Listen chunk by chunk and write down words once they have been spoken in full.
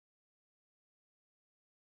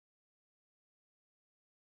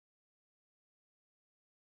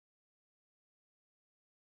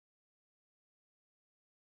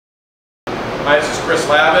Hi, this is Chris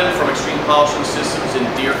Lavin from Extreme Polishing Systems in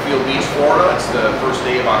Deerfield Beach, Florida. It's the first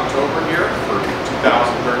day of October here for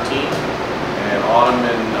 2013, and autumn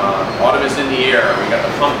is in the air. We got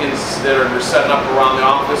the pumpkins that we're setting up around the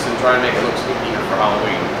office and trying to make it look spooky here for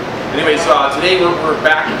Halloween. Anyways, today we're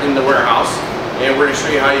back in the warehouse, and we're going to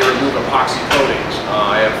show you how you remove epoxy coatings.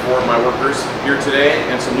 I have 4 of my workers here today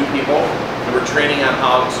and some new people, and we're training on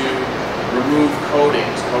how to remove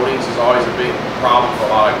coatings. Coatings is always a big problem for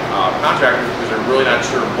a lot of contractors because they're really not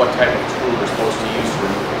sure what type of tool they're supposed to use to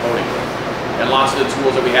remove the coating with. And lots of the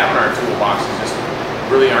tools that we have in our toolboxes just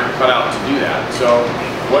really aren't cut out to do that. So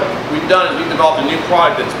what we've done is we've developed a new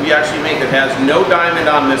product that we actually make that has no diamond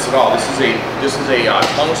on this at all. This is a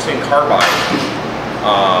tungsten carbide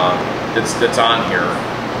that's on here,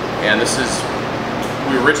 and this is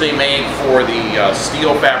we originally made for the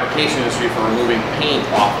steel fabrication industry for removing paint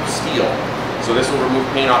off of steel. So this will remove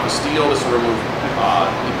paint off of steel, this will remove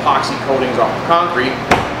epoxy coatings off of concrete.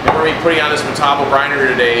 And we're going to be putting on this Pompano grinder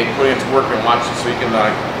here today, putting it to work and watch it so you can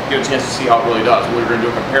get a chance to see how it really does. We're going to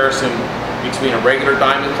do a comparison between a regular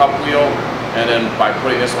diamond cup wheel and then by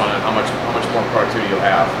putting this one on how much more productivity you'll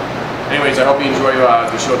have. Anyways, I hope you enjoy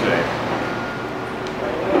the show today.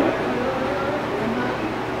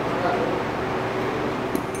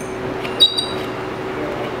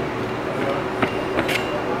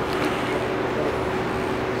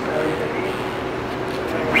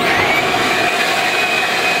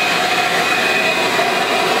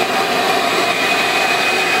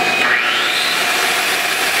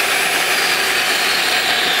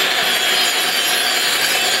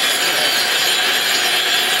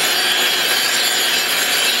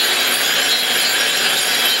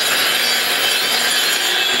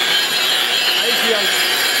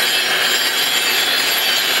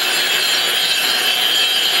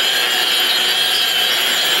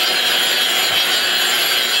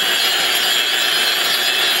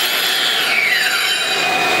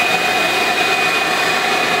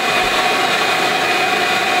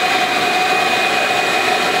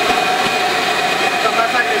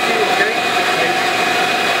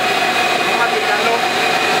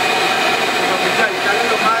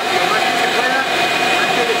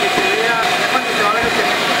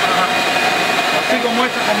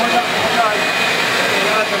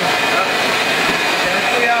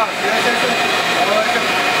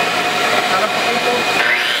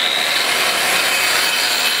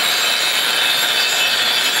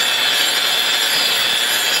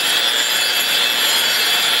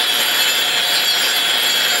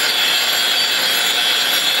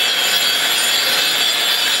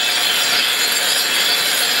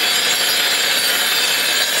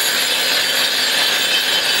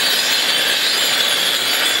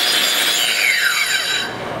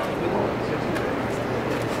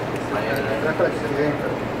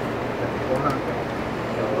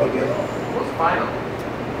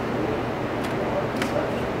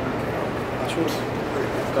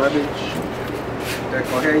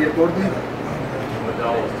 Recoge ahí el borde.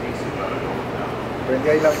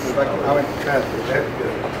 Prende ahí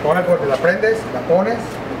coge el borde, la prendes, la pones,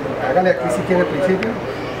 hágale aquí si quiere al principio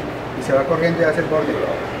y se va corriendo y hace el borde.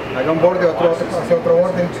 Haga un borde, hace otro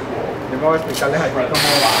borde. Yo me voy a explicarles aquí cómo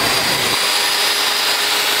va.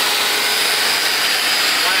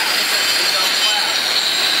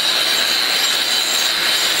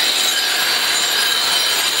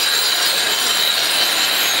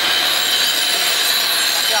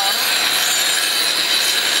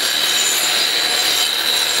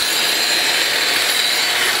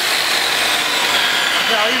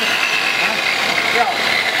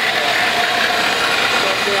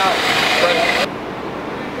 Right.